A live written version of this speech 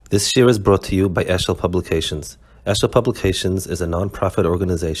This year is brought to you by Eshel Publications. Eshel Publications is a non-profit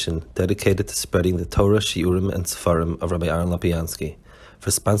organization dedicated to spreading the Torah, Shiurim, and Sefarim of Rabbi Aaron Lopiansky. For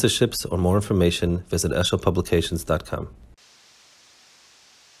sponsorships or more information, visit eshelpublications.com.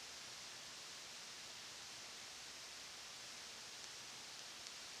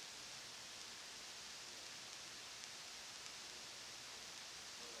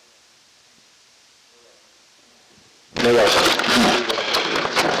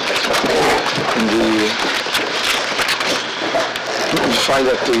 We find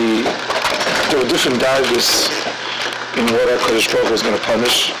that there were different dargos in what HaKadosh Baruch Hu was going to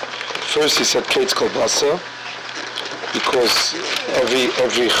punish. First he said Kates Kol Basa, because every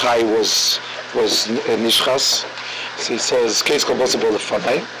chai was nishchas. So he says Kates Kol Basa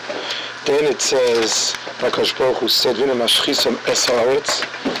B'Lefanai. Then it says that HaKadosh Baruch Hu said V'na Mashchisam Es Haaretz,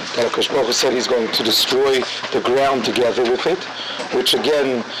 that HaKadosh Baruch Hu said he's going to destroy the ground together with it, which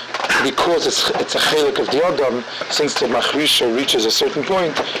again, because it's a chelik of the Adam, since the machrisha reaches a certain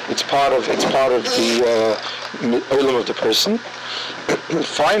point, it's part of the olam of the person.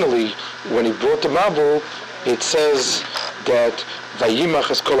 Finally, when he brought the Mabul, it says that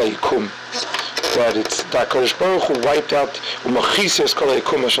Vayimach es kol hayikum, that it's that HaKadosh Baruch Hu wiped out umachis es kol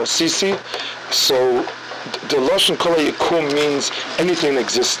hayikum asher sisi. So the Lashon Kol HaYikum means anything in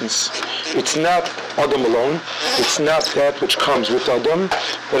existence. It's not Adam alone, it's not that which comes with Adam,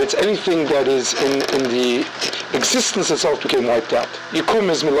 but it's anything that is in the existence itself became wiped out. Yikum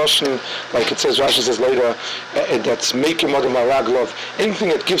is Miloshin, like it says, Rashi says later, that's making Adam Araglov. Anything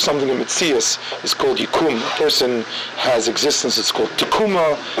that gives something a Metzias is called Yikum. A person has existence, it's called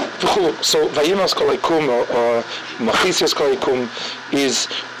Tikuma. So Vayimas Kol HaYikum or Machisias Kol HaYikum is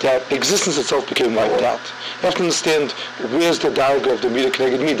that existence itself became wiped out. You have to understand where's the darga of the Midah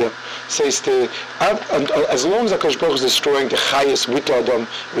K'neged Midah. Says as long as HaKadosh Baruch Hu is destroying the Chayas with the Adam,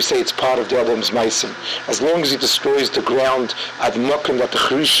 we say it's part of the Adam's Maisim. As long as he destroys the ground at Mokum that the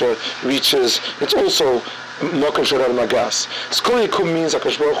Chrisha reaches, it's also Mokum Sharar Magas. Skol Yikum means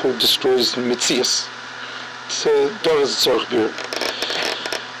HaKadosh Baruch Hu destroys Mitzias. It's Doras Tzorch Bir.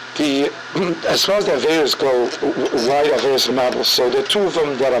 As far as the Averas go, why Averas and Mabel? So there are two of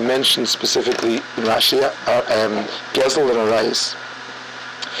them that are mentioned specifically in Rashi, Gezel and Arayas.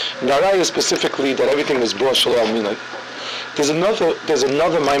 In Arayas specifically, that everything was brought Shalom Minay. There's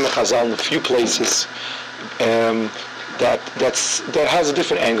another Maimon Chazal in a few places that has a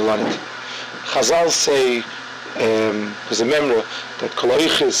different angle on it. Chazal say, there's a memra that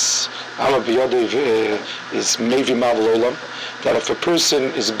Koloichis Ama B'Yodev is Mevi Mabel Olam, that if a person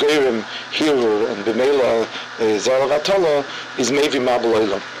is Geirim, Hirur, and B'Meila Zaravatala, is Mevi Mabel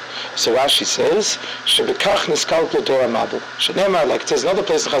Olam. So Rashi says, Shebekach Niskalplo Torah Mabel. Shenema, like it says another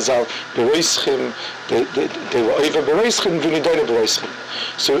place in Chazal, Beroischim, they were over Beroischim, V'Nidoyne Beroischim.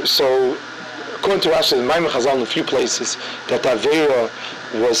 So according to Rashi, in Maimon Chazal in a few places, that Avera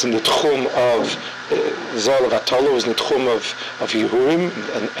was in the Tchum of Zaravatala, was in the Tchum of Yehurim,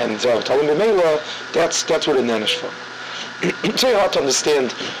 and Zaravatala, and B'Meila, that's what it nanish for. It's very hard to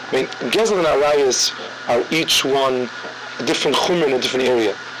understand. I mean, Gezel and Arayas are each one a different chumr in a different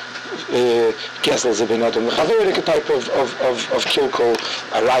area. Gezel is a ben Adam, a type of kilkol,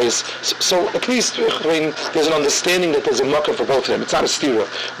 Arayas. So at least, I mean, there's an understanding that there's a makkah for both of them. It's not a stira.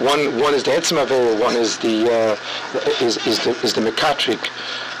 One is the etzem avera, one is the mekatrik.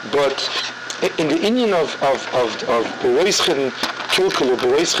 But in the inyan of bereischen kilkol or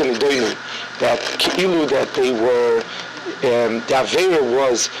bereischen idoinu, that keilu that they were. The Avera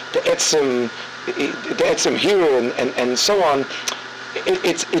was the etzem hero and so on.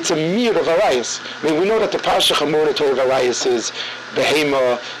 It's a mir of Arayas. I mean, we know that the Parsha Chamor in the Torah of Arayas is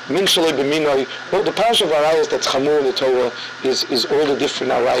Behema, Min Shalei B'Minoi. Well, the Parsha of Arayas that's Chamor in the Torah is all the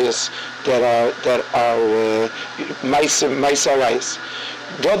different Arayas that are Maisa Arayas.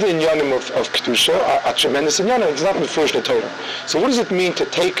 The other inyanim of Kedusha are tremendous inyanim. It's not in the first Torah. So what does it mean to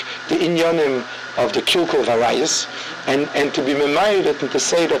take the inyanim of the kilkul of Arayas and to be memayed and to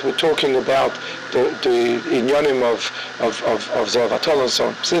say that we're talking about the inyanim of Zaravatol and so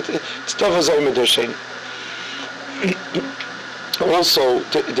on? So it's Tavazay Medoshen. Also,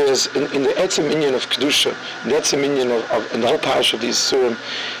 there's in the etzem inyan of Kedusha, in the etzem inyan of in the whole parish of these surim,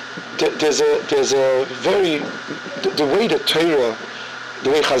 there's a very the way the Torah. The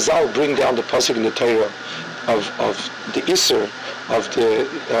way Chazal bring down the pasuk in the Torah of the Isser of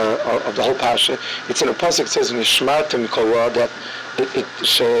the whole parasha, it's in a pasuk that says in Yishmartem Mikol that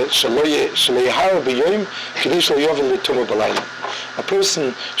a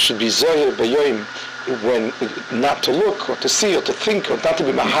person should be zoyer b'yoyim when not to look or to see or to think or not to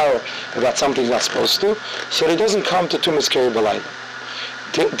be mahar about something he's not supposed to, so he doesn't come to Tumas Keri B'Layla.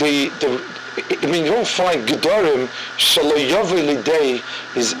 I mean, you don't find Gedorim Shalo Yovei Lidei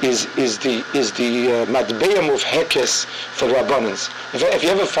is the Matbeim of Hekes for Rabbanans. If you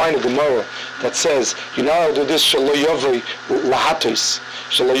ever find a Gemara that says you now do this Shalo Yovei Lahatis,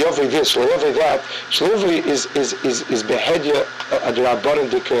 Shalo Yovei this, Shalo Yovei that, Shalo Yovei is Behedya ad Rabbanan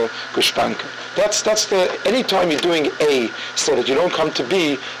Dika Gushpanka. That's the anytime you're doing A so that you don't come to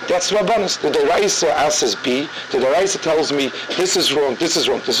B, that's Rabbanas. The Deraisa asks B, the Deraisa tells me this is wrong, this is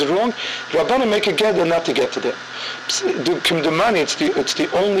wrong, this is wrong. Rabbanan make a gather not to get to them. The Kimdamani, it's the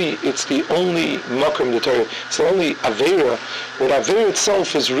only makom in the Torah. It's the only avera. What avera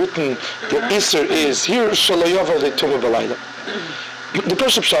itself is written, the iser is here shalayava the tumah balayla. The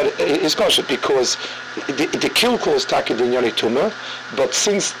Peshup Shad is kosher because the kilkul is taki dinyani tumah, but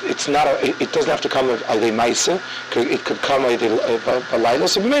since it's not, it doesn't have to come a lemaisa. It could come a balayla.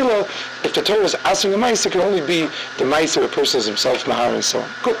 So b'meila, if the Torah is asking a maisa, it can only be the maisa where a person is himself mahar and so on.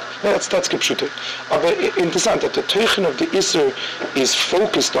 Good, that's kipshuta. But interessant that the teichen of the iser is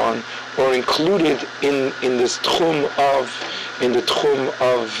focused on or included in this tchum of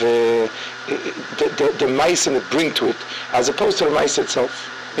the maisa that bring to it, as opposed to the maisa itself.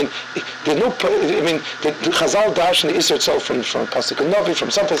 The Chazal dash and the Isser itself from Pasuk Novi,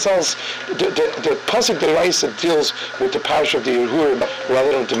 from someplace else, the Pasuk the Raisa deals with the parish of the Yehurim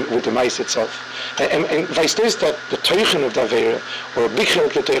rather than with the Maisa itself. And vice versa, that the Teichen of the Avera, or Bikher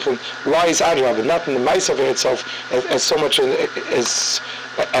of the Teichen, lies Adrab, but not in the Maisa Avera itself, as so much as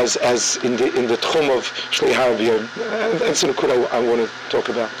in the Tchum of Shlei Harabiyah. That's the Nakud I want to talk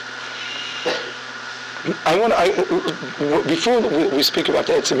about. Before we speak about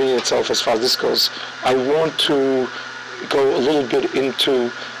the Etzem Inyan itself, as far as this goes, I want to go a little bit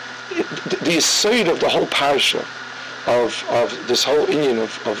into the aside of the whole parasha of this whole Inyan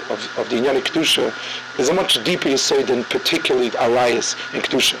of the Inyan Kedusha is a much deeper aside than particularly Arayas and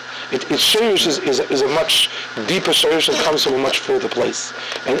Kedusha. Its shirish is a much deeper shirish and comes from a much further place,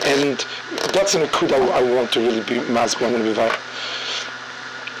 and that's an akud I want to really be masbi. I'm going to be right.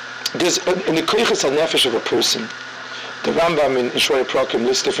 There's in the koiches hanefesh of a person. The Rambam in Shorei Prakim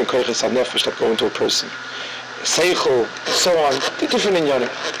lists different koiches hanefesh that go into a person. Seichel, so on, different inyanim.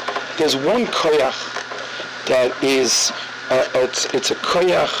 There's one koyach that is it's a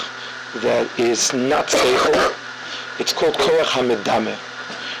koyach that is not seichel. It's called koyach hamedame.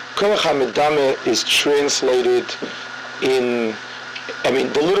 Koyach hamedame is translated in,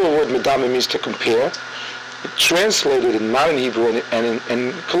 the literal word medame means to compare. Translated in modern Hebrew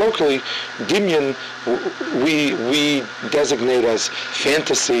and colloquially, Dimyan we designate as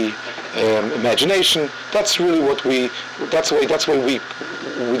fantasy, imagination. That's really what that's the way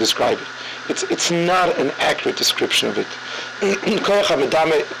we describe it. It's not an accurate description of it.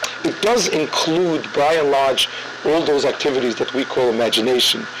 It does include, by and large, all those activities that we call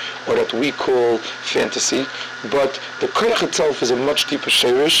imagination or that we call fantasy, but the koyach itself is a much deeper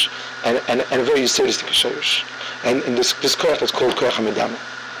shirish and a very sadistic shirish. And in this koyach that's called koyach hamedame.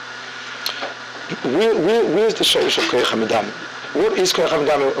 Where's the shirish of koyach hamedame? What is koyach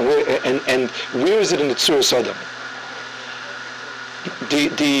hamedame and where is it in the Tzura Sodom?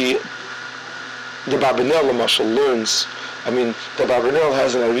 The Barbanel Marshall learns. The Barbanel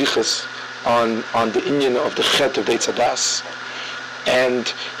has an arichas on the inyan of the chet of Eitz Hadas,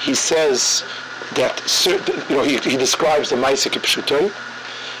 and he says that he describes the Maisa Kipshutoi,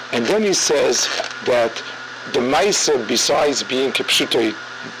 and then he says that the Maisa, besides being Kipshutoi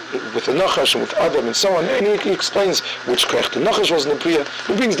with the Nachash and with Adam and so on, and he explains which koyach the Nachash was in the Priya.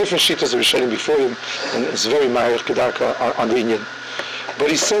 He brings different shitas of Rishonim before him, and it's very Ma'arich Kedarka on the inyan.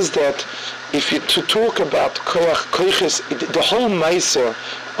 But he says that if you to talk about koyches, the whole Maisa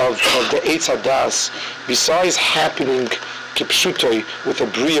of the Eitz Hadas, besides happening kipshutoi with a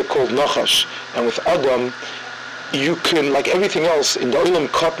bria called Nachash and with Adam, you can, like everything else in the olam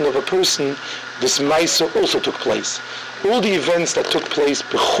cotton of a person, this Maisa also took place. All the events that took place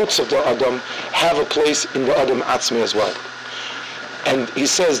bechutz of the Adam have a place in the Adam Atzmi as well. And he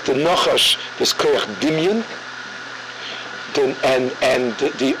says the Nachash, this koyach dimyan, and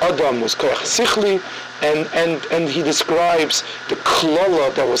the Adam was koyach sichli, and he describes the klala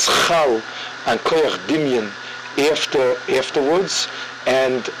that was chal and koyach dimyan afterwards,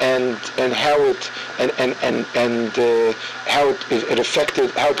 and how it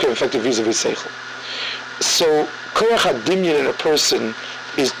affected, how it could affect vis-a-vis seichel. So koyach dimyan in a person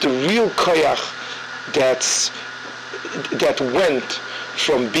is the real koyach that went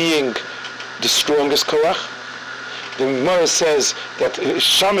from being the strongest koyach The Gemara says that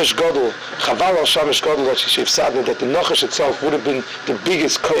Shamish Gadol, Chaval al Shamish Gadol, that the Noach itself would have been the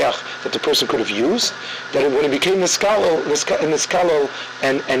biggest koyach that the person could have used. That when he became Niskalo,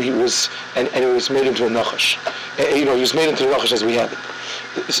 and he was made into a Noach. He was made into a Noach as we have it.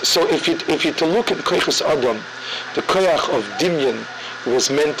 So if you to look at Koyachas Adam, the koyach of Dimyan was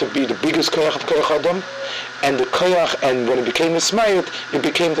meant to be the biggest koyach of Koyach Adam, and the koyach, and when it became Ismayit, it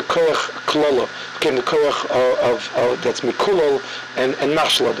became the koyach klolo, became the koyach of that's mikulol and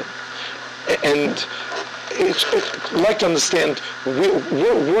machshel Adam. And I'd like to understand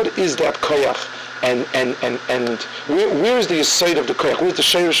what is that koyach, and where is the aside of the koyach? Where is the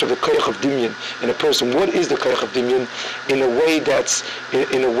shayrish of the koyach of Dimyan in a person? What is the koyach of Dimyan in a way that's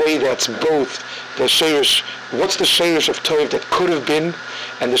both the shayrish? What's the shayrish of Tov that could have been,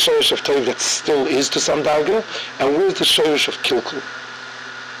 and the shayrish of Tov that still is to some darga? And where is the shayrish of kilkul?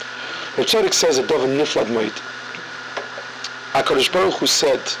 The Tzaddik says a davar niflad moed. HaKadosh Baruch Hu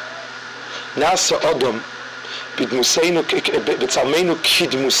said, "Nasa Adam b'tzalmeinu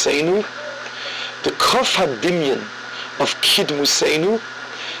kidmuseinu." The Kof HaDimyan of Kidmuseinu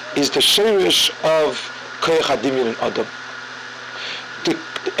is the shayrish of Koyach HaDimyan in Adam.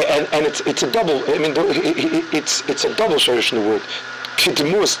 And it's a double. I mean, it's a double shayrish in the word.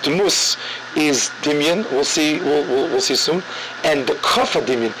 Kidmus, Dmus is Dimyan. We'll see soon. And the Kof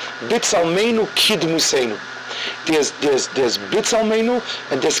HaDimyan, Bitzalmeinu Kidmuseinu. There's Bitzalmeinu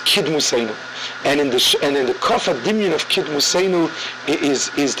and there's Kidmuseinu. And in the Kof HaDimyan of Kidmuseinu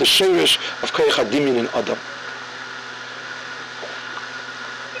is the shayrish of Koyach HaDimyan in Adam.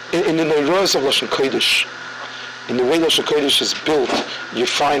 In the Neiros of Lashon Kodesh, in the way Lashon Kodesh is built, you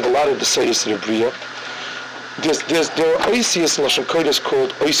find a lot of the sayers of the Bria. There are oisias in Lashon Kodesh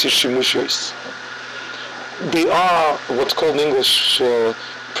called oisias shimushos. They are what's called in English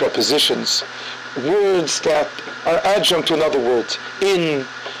prepositions, words that are adjunct to another word, in,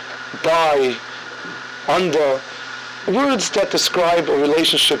 by, under, words that describe a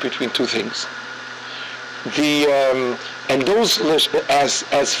relationship between two things. And those, as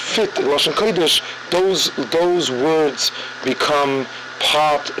fit in Lashon Kodesh, those words become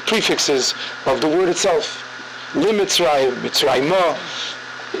prefixes of the word itself. Li Mitzrayim, Mitzrayimah,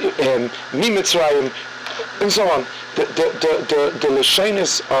 Mi Mitzrayim, and so on. The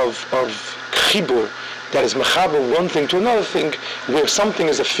lashonos of chibur, that is mechaber one thing to another thing, where something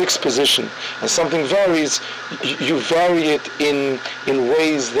is a fixed position and something varies, you vary it in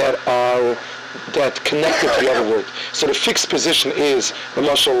ways that connect it to the other word. So the fixed position is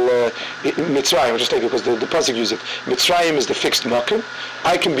Mitzrayim. I'll just take it because the pasuk uses it. Mitzrayim is the fixed makom.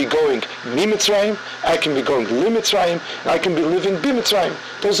 I can be going mi Mitzrayim, I can be going li Mitzrayim, and I can be living bi Mitzrayim.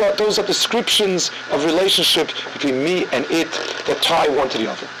 Those are descriptions of relationship between me and it that tie one to the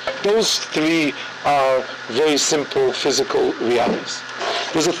other. Those three are very simple physical realities.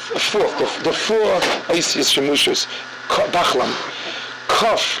 There's a fourth. The four oisias shemushos, bachlam,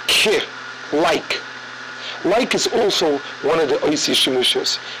 kaf, ki, like. Like is also one of the oisias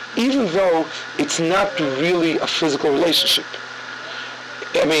shemushos, even though it's not really a physical relationship.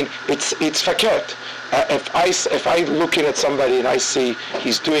 I mean, it's fakert. If I look in at somebody and I see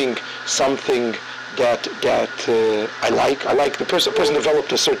he's doing something that I like the person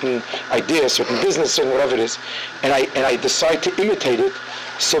developed a certain idea, a certain business, certain whatever it is, and I decide to imitate it,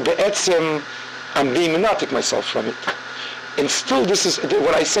 so be'etzem I'm being monotic myself from it. And still, this is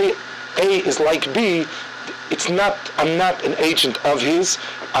when I say A is like B, I'm not an agent of his.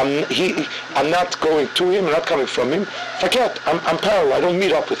 I'm not going to him. I'm not coming from him. Forget. I'm parallel. I don't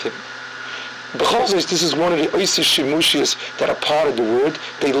meet up with him. Because this is one of the oisias shimushis that are part of the word.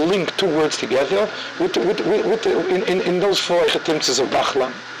 They link two words together in those four echetimtzes of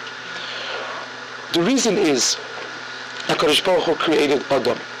Bachlam. The reason is HaKadosh Baruch Hu created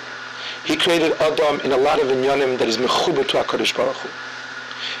Adam. He created Adam in a lot of inyanim that is mechuber to HaKadosh Baruch Hu.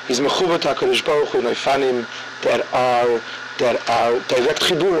 He's mechuber to HaKadosh Baruch Hu in oifanim that are direct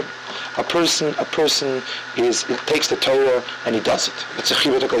chiburim. A person takes the Torah and he does it. It's a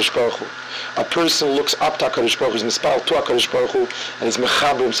chibur to HaKadosh Baruch Hu. A person looks up to HaKadosh Baruch Hu, he's mispal to HaKadosh Baruch Hu, and he's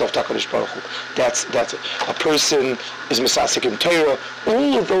mechaber himself to HaKadosh Baruch Hu. That's it. A person is mesasik in Torah.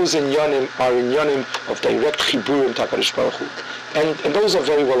 All of those inyanim are inyanim of direct chiburim to HaKadosh Baruch Hu. And those are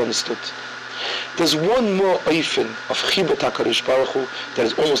very well understood. There's one more oifen of chibur to HaKadosh Baruch Hu that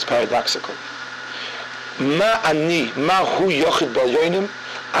is almost paradoxical. Ma hu yochid bal yoinim,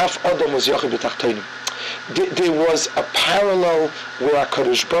 af Adam was yochid b'tachtoinim. There was a parallel where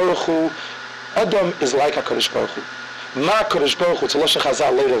HaKadosh Baruch Hu, Adam is like HaKadosh Baruch Hu. Ma HaKadosh Baruch Hu, it's a Lashon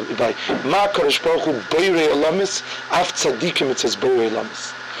Chazal later by, Ma HaKadosh Baruch Hu, Beirei Olamis, af tzadikim, it says Beirei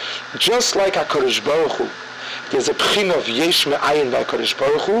Olamis. Just like HaKadosh Baruch Hu, there's a bchina of yesh me'ayin by HaKadosh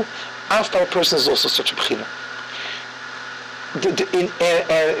Baruch Hu, after a person is also such a bchina. In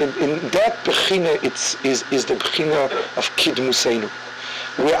that bechina, is the bechina of kidmuseinu,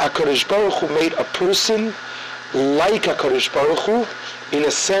 where HaKadosh Baruch Hu made a person like HaKadosh Baruch Hu, in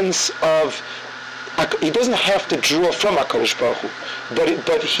a sense of, he doesn't have to draw from HaKadosh Baruch Hu,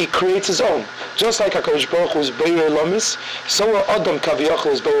 but he creates his own. Just like HaKadosh Baruch Hu is Beirei Lamis, so Adam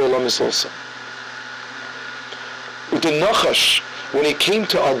Kaviyachal is Beirei Lamis also. The Noach, when he came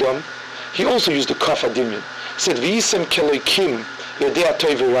to Adam, he also used the Kaf Adimyon. He said, V'yisem keloikim yodea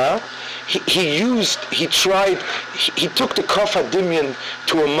tov v'ra. He took the Kaf Adimyon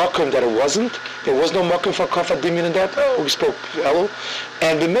to a makom that it wasn't. There was no makom for Kaf Adimyon in that. We spoke Elul.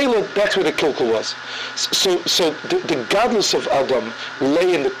 And the Mela, that's where the kilkel was. So the gadlus of Adam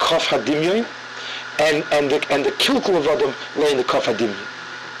lay in the Kaf Adimyon, and the kilkel of Adam lay in the Kaf Adimyon.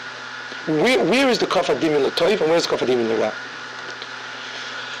 Where is the Kaf Adimyon l'toiv and where is the Kaf Adimyon l'ra?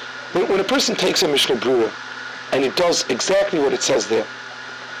 When a person takes a Mishnah Brura and it does exactly what it says there,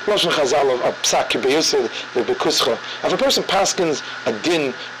 Lashon Chazal of Psak Beyusah the Bekuscha, if a person paskins a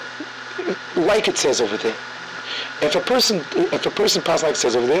din like it says over there, if a person passes like it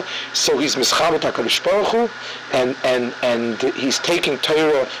says over there, so he's mischabet HaKadosh Baruch Hu, and he's taking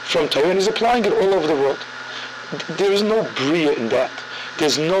Torah from Torah and he's applying it all over the world. There is no bria in that.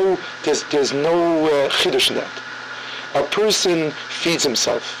 There's no chiddush in that. A person feeds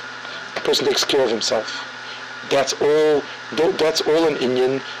himself. A person takes care of himself. That's all an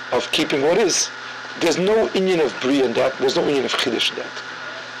inyan of keeping what is. There's no inyan of bria in that. There's no inyan of chiddush in that.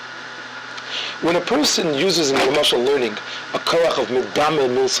 When a person uses in commercial learning a koyach of medame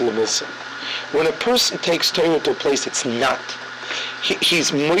milsa l'milsa, when a person takes Torah to a place it's not,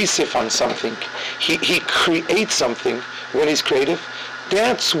 he's moisif on something. He creates something when he's creative.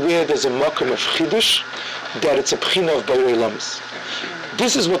 That's where there's a makom of chiddush, that it's a bchina of Beirei Lamis.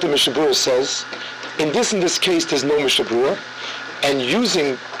 This is what the Mishnah Brura says. In this case, there's no Mishnah Brura. And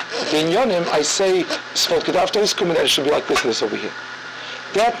using the inyanim, I say, Sfot Kedav Tois Kumen, that it should be like this over here.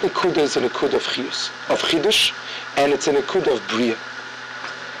 That nekuda is a nekuda of chiyus, of chiddush, and it's a nekuda of bria.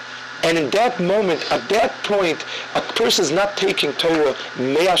 And in that moment, at that point, a person is not taking Torah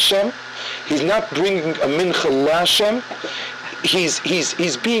me Hashem. He's not bringing a mincha la Hashem. He's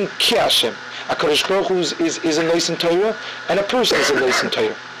being ki Hashem. A HaKadosh Baruch Hu is a nice in Torah, and a person is a nice in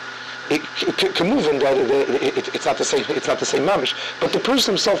Torah. It can move in that it's not the same. It's not the same mamish. But the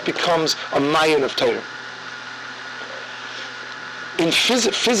person himself becomes a mayan of Torah. In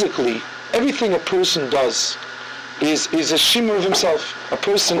physically, everything a person does is a shimmer of himself. A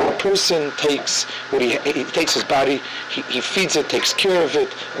person takes what he takes his body, he feeds it, takes care of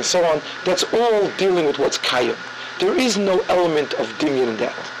it, and so on. That's all dealing with what's kayam. There is no element of dimyan in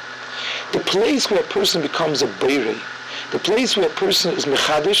that. The place where a person becomes a beirei, the place where a person is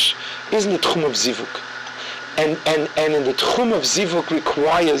mechadish, is in the tchum of zivuk. And in the tchum of zivuk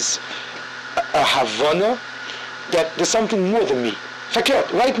requires a havana that there's something more than me. Fakir,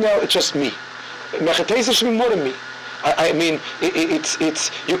 right now it's just me. Mechateza should be more than me. I mean,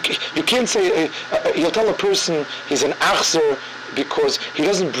 you can't say, you'll tell a person he's an achzer because he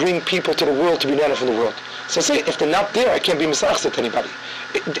doesn't bring people to the world to be nana from the world. So I say, if they're not there, I can't be misachzer to anybody.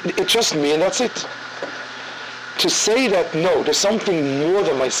 It's just me and that's it. To say that, no, there's something more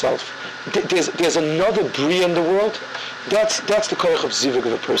than myself, there's another bria in the world, that's the koyach of zivug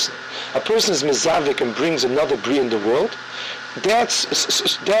of a person. A person is mezavik and brings another bria in the world. That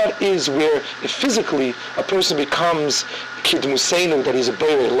is where, if physically, a person becomes kidmuseinu, that he's a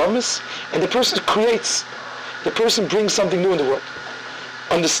beirei lamis, and the person creates, the person brings something new in the world.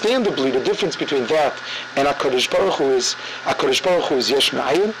 Understandably, the difference between that and HaKadosh Baruch Hu is yesh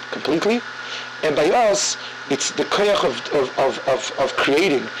me'ayin, completely, and by us, it's the koyach of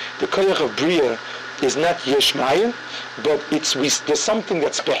creating, the koyach of bria is not yesh me'ayin, but there's something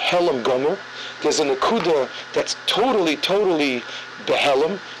that's behelam gomer. There's a nekuda that's totally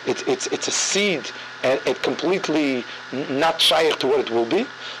behelam. It's a seed, and it completely not shaykh to what it will be.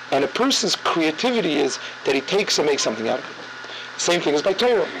 And a person's creativity is that he takes and makes something out of it. Same thing as by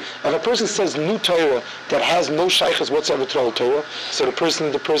Torah. If a person says new Torah that has no shaykhs whatsoever to all Torah, so the person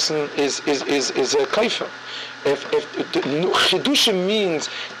is a kaifa. If chidushim means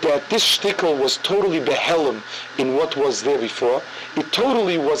that this shtickle was totally behelim in what was there before, it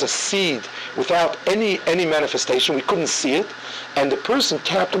totally was a seed without any manifestation. We couldn't see it, and the person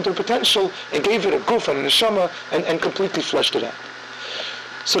tapped into the potential and gave it a guf and a neshama and completely fleshed it out.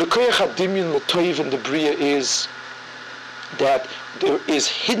 So the koyach hadimyon l'toiv in the bria is that there is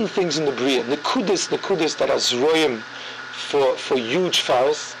hidden things in the bria, nekudas that are zroyim for huge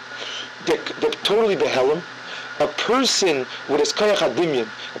fires. They're totally behelim. A person with his koyach hadimyan,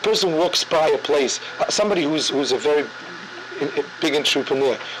 a person walks by a place, somebody who's a very big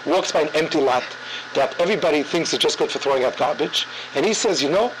entrepreneur, walks by an empty lot that everybody thinks is just good for throwing out garbage, and he says,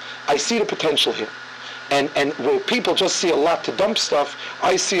 I see the potential here. And where people just see a lot to dump stuff,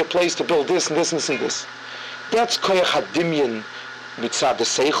 I see a place to build this and this and this and this. That's koyach hadimyan mitzad the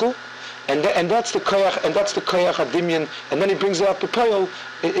seichel, and that's the koyach hadimyan, and then he brings it up into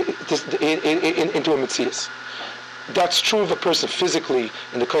a mitzias. That's true of a person physically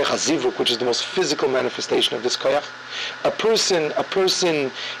in the koyach hazivuk, which is the most physical manifestation of this koyach. A person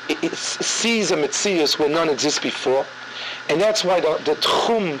sees a mitzias where none exists before, and that's why the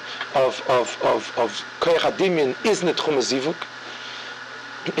tchum of koyach hadimyan isn't the tchum hazivuk.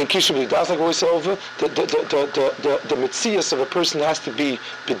 In Kishu B'das, like we said over, the mitzias of a person has to be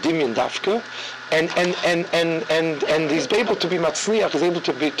b'dimyan dafka, and he's able to be matzliach, he's able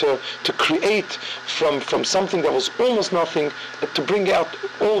to create from something that was almost nothing, to bring out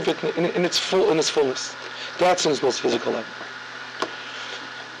all of it in its fullness. That's in its most physical level.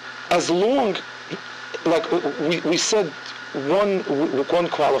 As long, like we said, one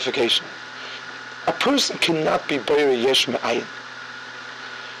qualification, a person cannot be b'rei yesh me'ayin.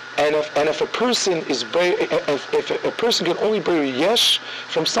 And if a person is if a person can only bury yesh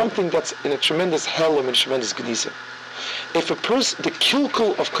from something that's in a tremendous helam and a tremendous gnisa. If a person, the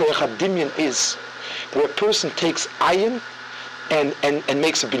kilkul of koyach hadimyan is where a person takes ayin and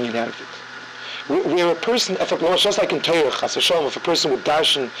makes a binyan out of it. Where a person, just like in Torah, chas v'shalom, if a person would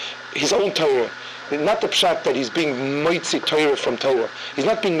darshan his own Torah, not the pshat that he's being moitzi Torah from Torah, he's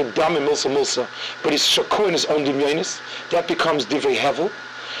not being medam and mulsa, but he's shakur in his own dimyonis, that becomes divrei hevel.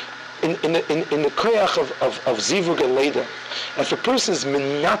 In the koyach of zivug and leda, if a person is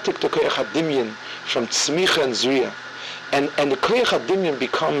menatik to koyach hadimyan from tzmicha and zriya, and the koyach hadimyan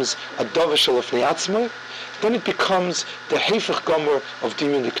becomes a dovashal of neatzmai, then it becomes the hefech gomer of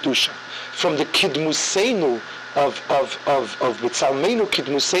dimyan kedusha. From the kidmuseinu of B'tzalmeinu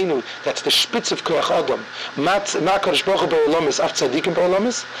kidmuseinu, that's the spitz of koyach adam, ma'akadosh baruch hu b'olamis, af tzadikim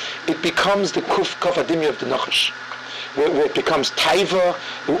b'olamis, it becomes the kuf hadimyan of the Noach. Where it becomes taiva.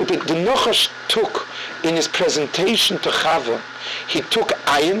 The Noach took in his presentation to Chava, he took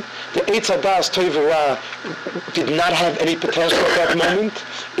ayin. The Eitz Hadas Toivera did not have any potential at that moment.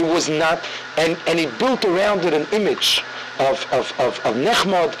 It was not, and he built around it an image of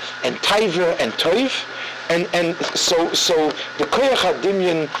Nechmad and Taiva and Toiv, and so the koyach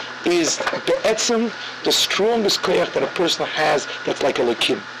hadimyan is be'etzem the strongest koyach that a person has. That's like a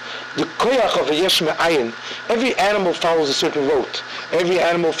lekim. The koyach of a yesh me'ayin, every animal follows a certain route. Every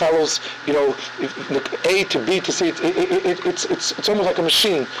animal follows, A to B to C. It's almost like a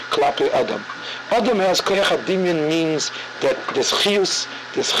machine. Klape Adam. Adam has koyach hadimyan, means that there's chiyus,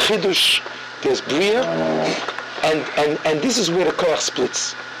 there's chidush, there's bria, and this is where the koyach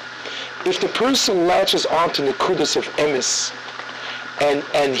splits. If the person latches onto nekudas of emes,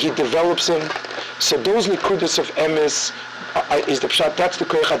 and he develops them, so those nekudas of emes is the pshat, that's the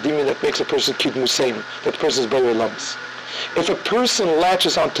koyach hadimyan that makes a person kid musein, that person is b'rei lamas. If a person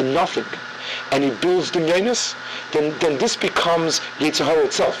latches onto nothing and he builds dimyonis, then this becomes Yetzer Hara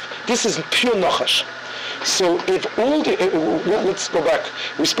itself. This is pure nachash. So if all the let's go back.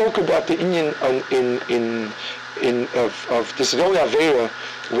 We spoke about the inyan of this very avera,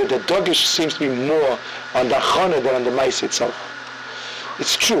 where the dogish seems to be more on the chana than on the ma'ase itself.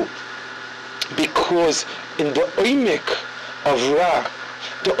 It's true, because in the oimek of Ra,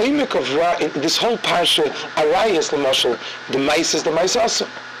 the oimek of Ra, in this whole parsha, Arayas the mashal, the ma'ase is the ma'ase also.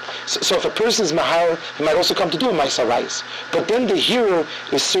 So if a person is mahar, he might also come to do a ma'ase arayas. But then the hero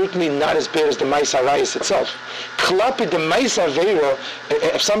is certainly not as bad as the ma'ase arayas itself. Klapi the ma'ase avera,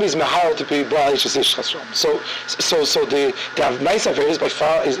 if somebody is mahar to be b'alish is ishchasrom. So the ma'ase avera is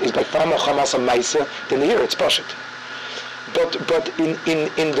by far more chamas a ma'ase than the hero. It's pashut. But in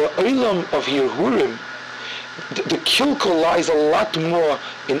the olam of Yehurim, the kilkul lies a lot more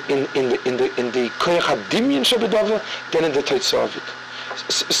in the koyach hadimyan shebedava than in the teitzah of it.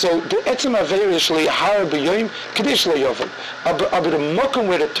 So the etzem avera shli har b'yoyim kadesh le'yovel. Aber the mokum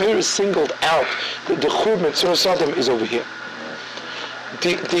where the Torah is singled out, the chur mitzvah sadam is over here.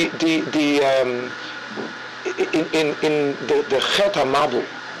 In the chet hamabel,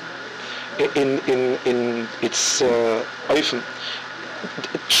 in its oifen.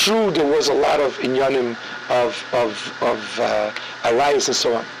 True, there was a lot of inyanim of arayos and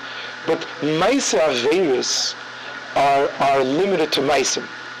so on, but ma'ase averis are limited to ma'asim.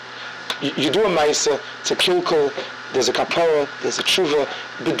 You do a ma'ase, it's a kilkul, there's a kapara, there's a tshuva.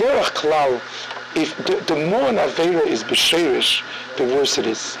 B'derech klal, if the more an avera is b'sherish, the worse it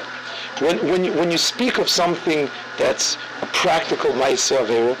is. when you speak of something that's a practical ma'aseh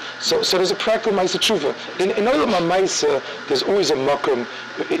avera, so there's a practical ma'aseh tshuva. In olam ha'ma'aseh, there's always a makom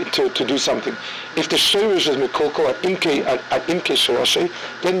to do something. If the shirish is mikolkol at imke shirashe,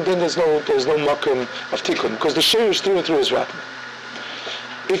 then there's no makom of tikkun, because the shirish through and through is rotten.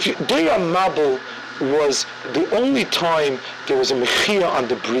 If Deir Mabel was the only time there was a mechia on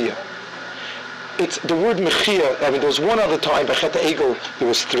the bria. It's the word mechia. I mean, there was one other time by Chet Egel it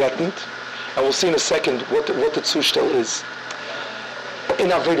was threatened, and we'll see in a second what the tzushtel is. In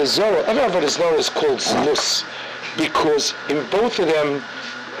Avodah Zarah, every Avodah Zarah is called zlus, because in both of them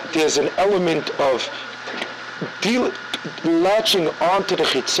there's an element of latching onto the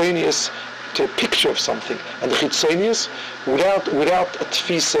chitzonius, to a picture of something, and the chitzonius without a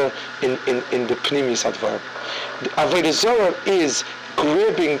tfisa in the pnimis advar. Avodah Zarah is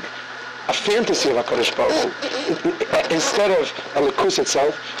grabbing a fantasy of HaKadosh Baruch Hu instead of a likus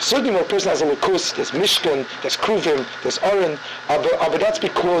itself. Certainly when a person has a likus, there's mishkan, there's kruvim, there's aron, but that's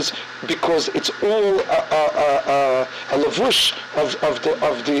because it's all a lavush of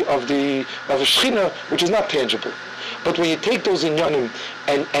the shechina, which is not tangible. But when you take those inyanim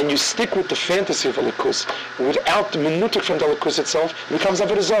and you stick with the fantasy of a likus without the minutik from the likus itself, it becomes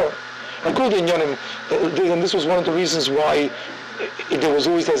avodah zarah. I call the inyanim, and this was one of the reasons why there was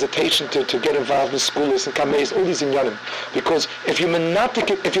always hesitation to get involved in schools and kameis, all these inyanim, because if you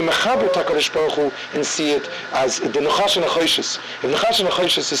mechaber HaKadosh Baruch Hu and see it as the Noach and Noach, if Noach and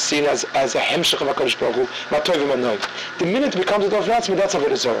Noach is seen as a hemshech of HaKadosh Baruch Hu, not toiv and noig, the minute it becomes a dov natzmi, that's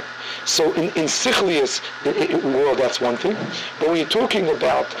avodah zarah. So in sichlius world, that's one thing, but when you're talking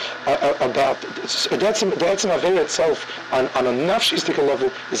about that's an avera itself on a nafshistic level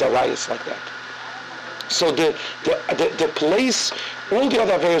is a rayas like that. So the place, all the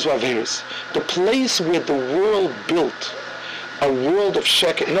other averas were averas. The place where the world built a world of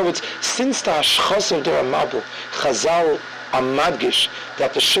sheker. In other words, since the hashchas of the Ramabel, Chazal amadgish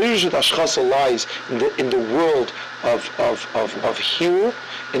that the shirish of the hashchas lies in the world of hero,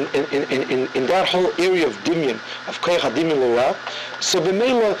 in that whole area of dimyon, of koyach hadimyon l'ra. So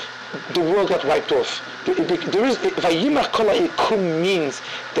b'meila, the world got wiped off. There is Vayimach Kol Ha'Yikum means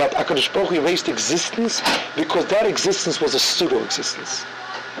that HaKadosh Baruch Hu erased existence because that existence was a pseudo existence.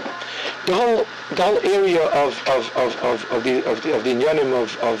 The whole area of the inyanim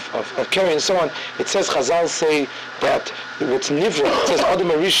of Keri and so on, it says Chazal say that what's nivra, it says Adam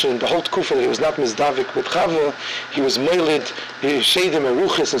Arishan, the whole tkufa, he was not mizdavik with Chava, he was meilid, shedim and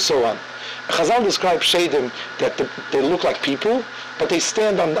ruchis and so on. Chazal describes shedim that they look like people, but they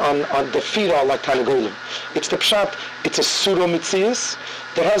stand on the feet are like Tanagolim. It's the pshat, it's a pseudo-mitzias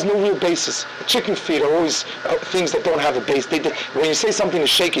that has no real basis. Chicken feet are always things that don't have a base. When you say something is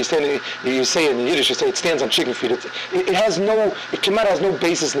shaky, you say it in Yiddish, you say it stands on chicken feet. It has no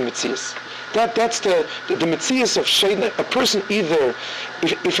basis in the mitzias. That's the mitzias of shade. A person either,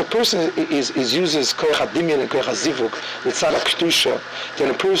 if a person uses koyach hadimyon and koyach hazivuk mitzad kedusha, then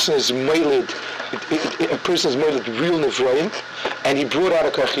a person is meilid. A person is meilid real nivroim, and he brought out a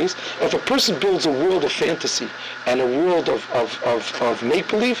koyachis. If a person builds a world of fantasy and a world of make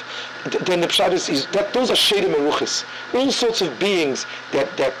believe, then the pshat is that those are shedim and ruchis, all sorts of beings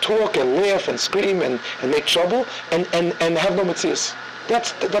that talk and laugh and scream and make trouble and have no mitzias.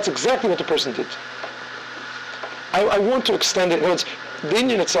 That's exactly what the person did. I want to extend it. In other words, the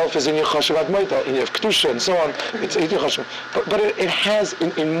Indian itself is in your chashuvat moita, in your kedusha and so on. It's in your chashuv, but it has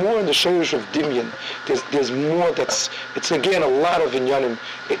in more in the shorish of dimyon. There's more. It's again a lot of inyanim,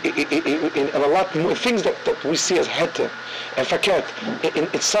 and a lot more things that we see as heta. And faket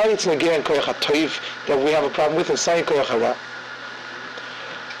in science and again koyach hatoiv that we have a problem with, and science koyach hara.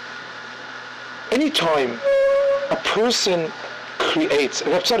 Anytime a person creates,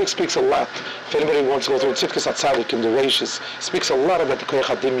 Reb Tzadok speaks a lot. If anybody wants to go through Tzidkas HaTzadik in the Reishis, speaks a lot about the Koyach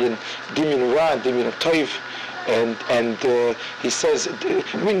HaDimyon, Dimyon Ra, and Dimyon of Toiv, and he says,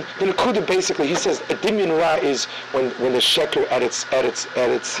 I mean, in a Kuda basically, he says a Dimyon Ra is when the sheker at its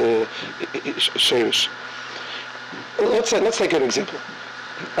shirish. Let's take an example.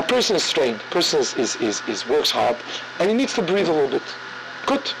 A person is strained. A person is works hard, and he needs to breathe a little bit.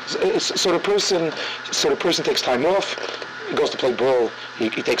 Good. So the person takes time off. He goes to play ball, he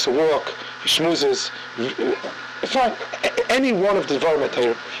takes a walk, he schmoozes. Fine. Any one of the Dvarim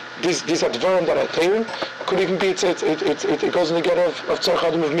HaTeirah, these are Dvarim that are Teirim, could even be, it goes in the get of Tzarech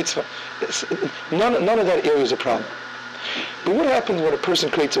Adam of Mitzvah. None of that area is a problem. But what happens when a person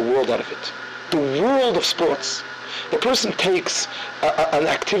creates a world out of it? The world of sports. The person takes an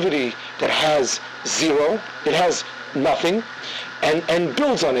activity that has zero, it has nothing, and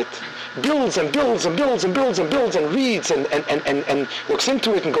builds on it. builds and builds and builds and builds and builds and reads and looks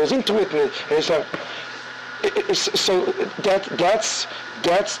into it and goes into it, and so that's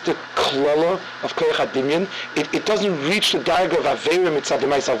the klala of koyach hadimyan. It doesn't reach the diagram of avera mitzad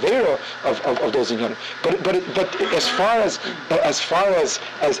demais avera of those inyanim. But as far as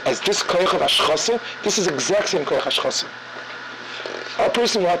this koyach of ashchasa, this is exact same koyach ashchasa. A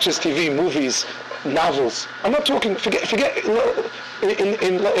person watches TV, movies, novels. I'm not talking. Forget.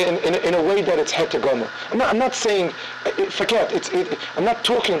 In a way that it's heterogono. I'm not saying. Forget. I'm not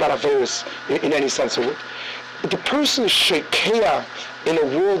talking about averis in any sense of it. The person is shekeah in a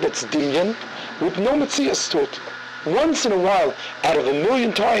world that's dinyan with no metzias to it. Once in a while, out of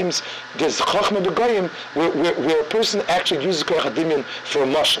 1,000,000 times, there's chachma b'goyim where a person actually uses koyach hadimyan for a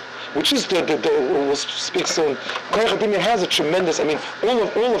mashal, which is we'll speak soon. Koyach hadimyan has a tremendous. I mean, all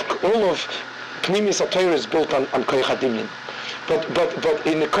of Pnimius HaTorah is built on koyach hadimyan. But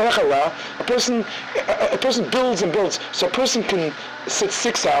in the koyach hara, a person builds and builds. So a person can sit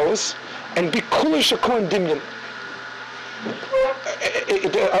 6 hours and be kulish akon dimyan.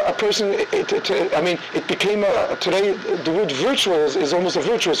 A person, it became today the word virtual is almost a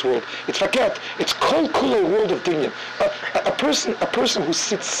virtuous word. It's faket. It's kol kule world of dinyan. A person who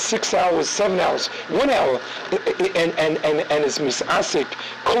sits 6 hours, 7 hours, 1 hour, and is misasik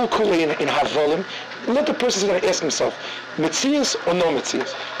kol kule in havolim. Let the person sit and ask himself, metzias or no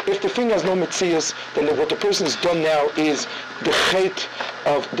metzias? If the thing has no metzias, then what the person has done now is the chait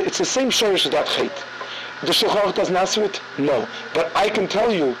of. It's the same shorish as that chait. The Shulchan doesn't answer it? No. But I can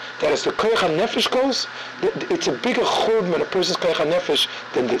tell you that as the koyach HaNefesh goes, it's a bigger churban in a person's koyach HaNefesh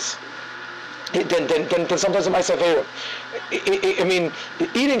than this. Then sometimes it might say avera. I mean,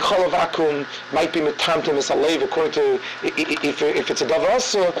 eating chalav akum might be metamtem as a leiv according to if it's a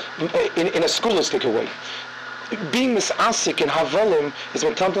davasa in a schoolistic way. Being misasik in havolim is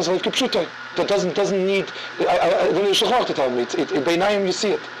metamtem as a leiv kipshutai. That doesn't need. I don't need Shulchan to tell me. It's beinayim you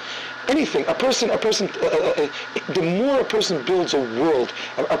see it. Anything. A person. The more a person builds a world,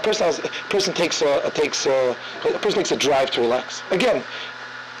 a person takes a drive to relax. Again,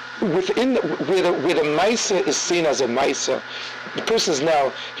 within where the maisa is seen as a maisa, the person is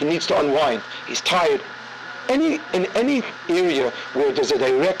now he needs to unwind. He's tired. In any area where there's a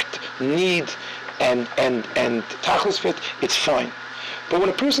direct need and tachlis fit, it's fine. But when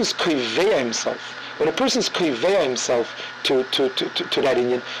a person's kriveya himself. When a person's kriveya himself to that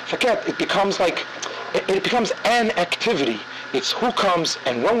Indian, forget it becomes an activity. It's who comes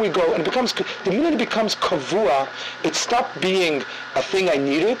and when we go, and the minute it becomes kavua, it stopped being a thing I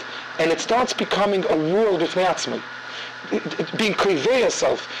needed, and it starts becoming a world with atzmi. Being kriveya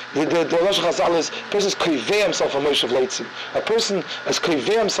yourself, the Rosh Chazal is a person's kriveya himself a Moshe Leitzi. A person is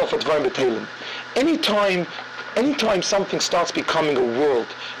kriveya himself at Dvarim B'Teilim. Anytime something starts becoming a world,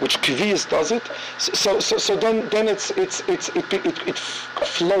 which Kviyas does it, so then it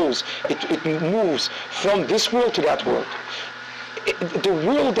flows, it moves from this world to that world. The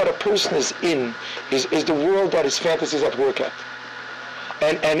world that a person is in is the world that his fantasies at work at.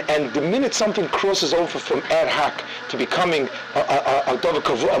 And the minute something crosses over from ad hoc to becoming a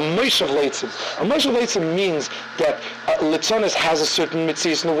Moshe Leitzim. A Moshe Leitzim means that Litzonis has a certain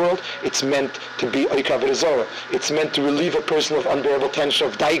mitzvahs in the world. It's meant to be Oikav Rezorah. It's meant to relieve a person of unbearable tension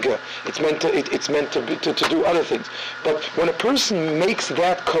of Daiga. It's meant to do other things. But when a person makes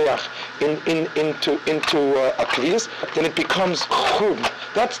that koyach into a kliyas, then it becomes churban.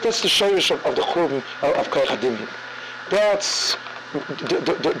 That's the shayrish of the churban of koyach hadimyan. That's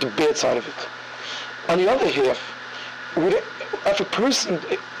the bad side of it. On the other half, if a person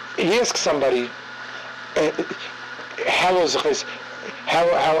he asks somebody, how did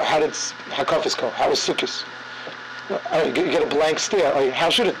Hakafis go? How was Sukkot? You get a blank stare. How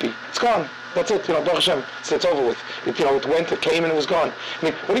should it be? It's gone. That's it. Baruch Hashem. It's over with. It went, it came, and it was gone. I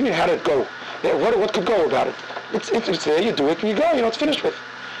mean, what do you mean? How did it go? What could go about it? It's there. You do it, and you go. It's finished with.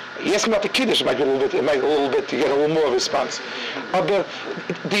 You ask him about the Kiddush, it might get a little bit, you get a little more of a response. But the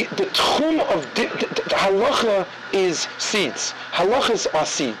tchum of the halacha is seeds. Halachas are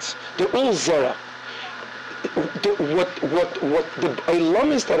seeds. They're all zera. What the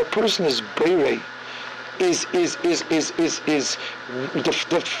olam is that a person is beirei is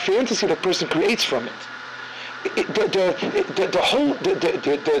the fantasy that a person creates from it. The whole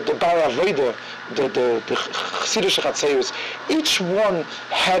Bar Aveda, the Chassidish Chatzeros, each one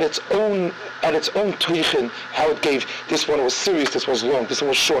had its own teichen, how it gave. This one was serious, this was long, this one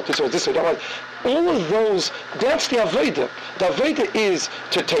was short, this was this one. All of those, that's the Aveda. The Aveda is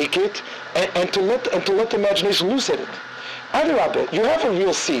to take it and to let the imagination loose at it. Adarabah, you have a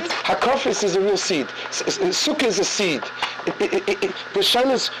real seed. Hakafis is a real seed. Sukkah is a seed. The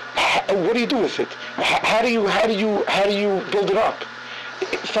shayla is, what do you do with it? How do you build it up?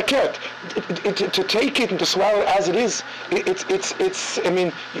 Faket, to take it and to swallow it as it is, it's. I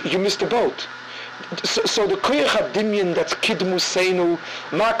mean, you missed the boat. So the koyach hadimyan that's kidmuseinu,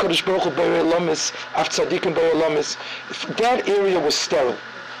 ma kodesh baruch hu b'orei lamis, af tzadikim b'orei lamis, that area was sterile.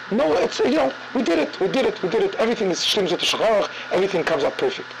 No, it's, we did it. Everything is shlims with the shacharach, everything comes out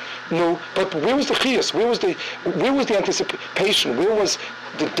perfect. No, but where was the chiyas? Where was the anticipation? Where was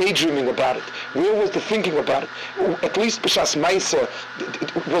the daydreaming about it? Where was the thinking about it? At least b'shas ma'isa,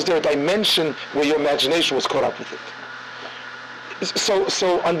 was there a dimension where your imagination was caught up with it?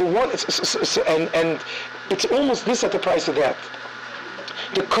 So on the one, and it's almost this at the price of that.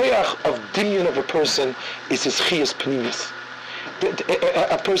 The koyach of dimyon of a person is his chiyas pnimis.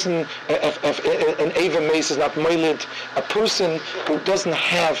 A person, an Eva Mace is not moiled. A person who doesn't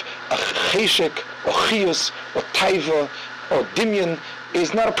have a cheshek or chiyus or taiva or dimyon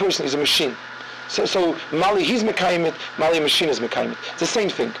is not a person, he's a machine. So Mali, he's mekayim it, Mali, a machine is mekayim it. It's the same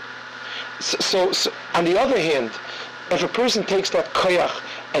thing. So on the other hand, if a person takes that koyach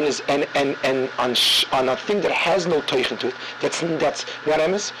and is on a thing that has no teichen to it, that's what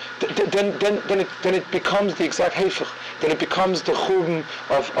emes, then it becomes the exact hefech. Then it becomes the churban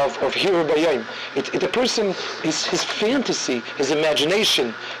of hero bayim. The person, his fantasy, his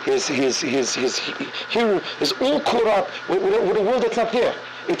imagination, his hero is all caught up with a world that's not there.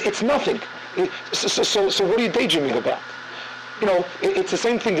 It's nothing. So what are you daydreaming about? It's the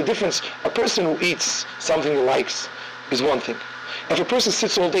same thing. The difference, a person who eats something he likes is one thing. If a person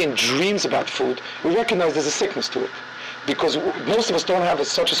sits all day and dreams about food, we recognize there's a sickness to it. Because most of us don't have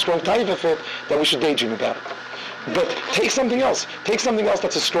such a strong taiva for it that we should daydream about it. But take something else. Take something else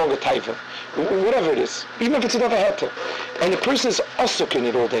that's a stronger taiva. Whatever it is. Even if it's another heta. And the person is asuk in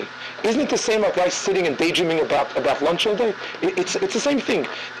it all day. Isn't it the same like guys sitting and daydreaming about lunch all day? It's the same thing.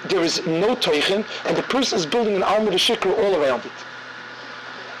 There is no teichen, and the person is building an alma de shikra all around it.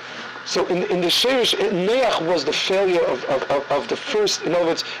 So in the Sherish, Noach was the failure of the first. In other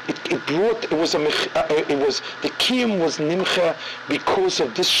words, the kiyum was nimcha because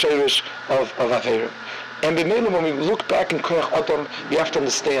of this Sherish of Avera. And when we look back in Koyach Adam, you have to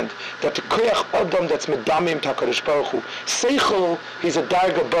understand that the Koyach Adam that's medamim takarish baruch hu, seichel, he's a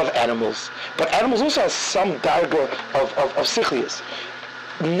darga above animals, but animals also has some darga of sichlius.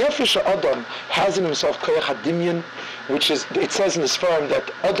 Nefesh Adam has in himself koyach hadimyan, which is, it says in the Sfarim that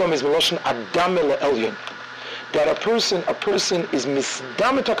Adam is meloshen Adam el elyon. That a person is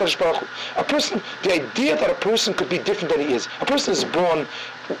misdamet HaKadosh Baruch Hu. A person, the idea that a person could be different than he is. A person is born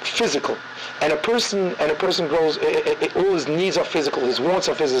physical, and a person grows. All his needs are physical, his wants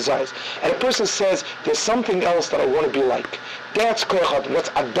are his desires. And a person says, "There's something else that I want to be like." That's koyach adam. That's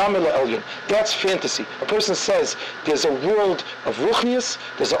Adam el elyon. That's fantasy. A person says, "There's a world of ruchnius,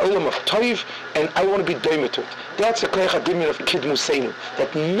 there's a olam of toiv, and I want to be doime to it." That's the koyach adimyon of kidmuseinu.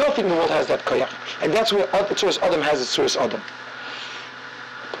 That nothing in the world has that koyach, and that's where Tzuras Adam has its Tzuras Adam.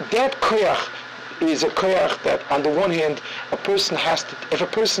 That koyach is a koyach that, on the one hand, a person has to. If a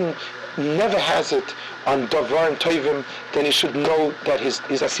person never has it on Davarim Tovim, then he should know that his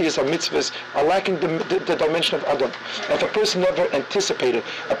asiyas or mitzvahs are lacking the dimension of Adam. If a person never anticipated,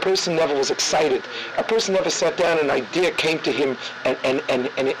 a person never was excited, a person never sat down and an idea came to him and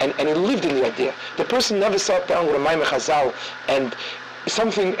he lived in the idea. The person never sat down with a Maimon Chazal and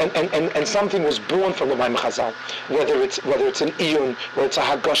something was born from the Maimon Chazal, whether it's an iyun, whether it's a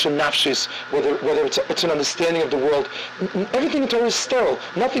hagosha nafshis, whether it's an understanding of the world. Everything in Torah is sterile.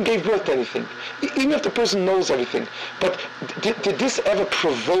 Nothing gave birth to anything, even if the person knows everything. But did this ever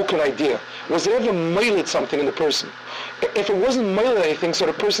provoke an idea? Was it ever mailed something in the person? If it wasn't mailed anything, so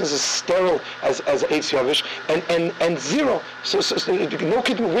the person is as sterile as Eitz Yavish, and zero. So no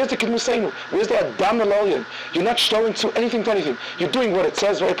kid. Where's the kidmuseinu? Where's the Adam el-Elyon? You're not showing to anything to anything. You're doing what it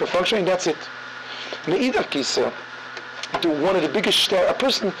says, very functioning. That's it. Meidach kisa, one of the biggest a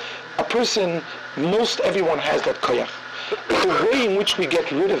person. Most everyone has that koyach. The way in which we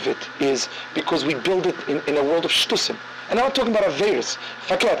get rid of it is because we build it in a world of shtusim. And I'm not talking about averis.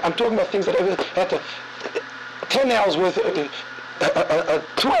 I'm talking about things that had to 10 hours worth,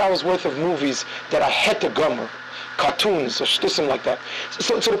 2 hours worth of movies that are het gomer, cartoons or shtusim like that.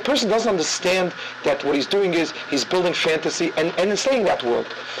 So the person doesn't understand that what he's doing is he's building fantasy and staying in that world.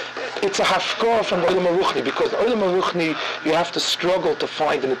 It's a hafkor from Olam HaRuchni, because Olam HaRuchni you have to struggle to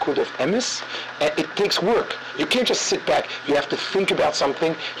find the Nikud of Emes. It takes work. You can't just sit back. You have to think about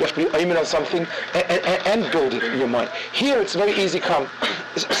something. You have to be aimed on something and build it in your mind. Here it's very easy come.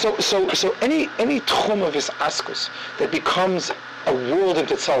 So any tchum of his askus that becomes a world in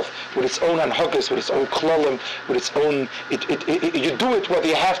itself, with its own anhagas, with its own klolim, with its own, you do it whether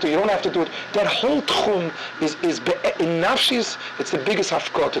you have to, you don't have to do it. That whole tchum is in nafshis, it's the biggest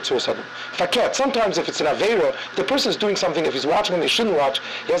hafkot to tzur. Faket, sometimes if it's an aveira, the person is doing something, if he's watching and he shouldn't watch,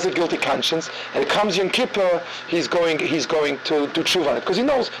 he has a guilty conscience, and it comes Yom Kippur, he's going to do tshuva on it, because he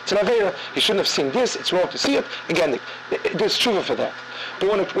knows it's an aveira, he shouldn't have seen this, it's wrong to see it. Again, there's tshuva for that.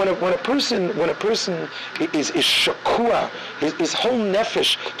 But when a person is shakua, his whole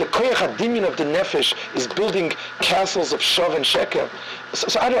nefesh, the koyach hadimyon of the nefesh is building castles of shav and sheker.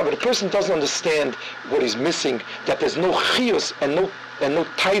 So I don't know, but the person doesn't understand what he's missing, that there's no chiyus and no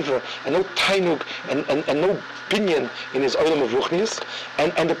taiva and no tainug and no binyan in his olam of ruchnius,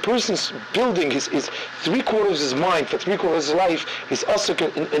 and the person's building his 3/4 of his mind for 3/4 of his life is also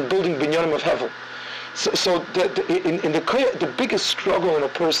in building binyanim of hevel. So the biggest struggle in a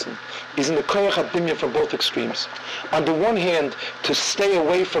person is in the koyach hadimyan from both extremes. On the one hand, to stay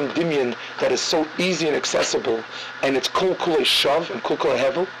away from dimyan that is so easy and accessible, and it's kol kulei shav and kol kulei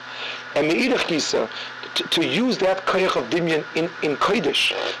hevel, and me'idach gisa, to use that koyach of dimyan in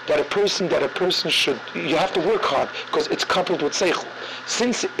kodesh, that a person should, you have to work hard because it's coupled with seichel.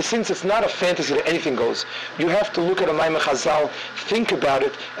 Since it's not a fantasy that anything goes, you have to look at a Maimon Chazal, think about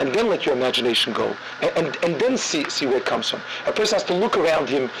it, and then let your imagination go, and then see where it comes from. A person has to look around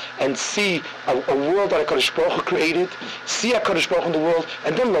him and see a world that HaKadosh Baruch Hu created, see HaKadosh Baruch Hu in the world,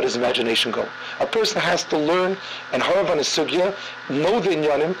 and then let his imagination go. A person has to learn and harav on his sugya, know the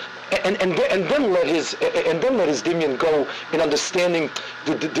inyanim, and then let his dimyan go in understanding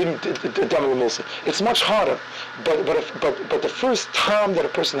the Damar Milsa. It's much harder, but the first time that a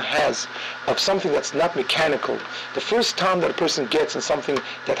person has of something that's not mechanical, the first time that a person gets in something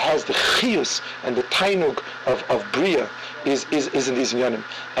that has the chiyus and the tainug of bria is in these inyanim,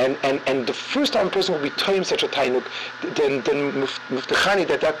 and the first time a person will be toying such a tainug, then muftechani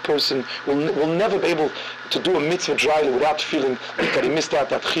that person will never be able to do a mitzvah dryly without feeling that he missed out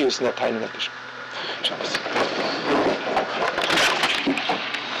that chiyus and that tainug.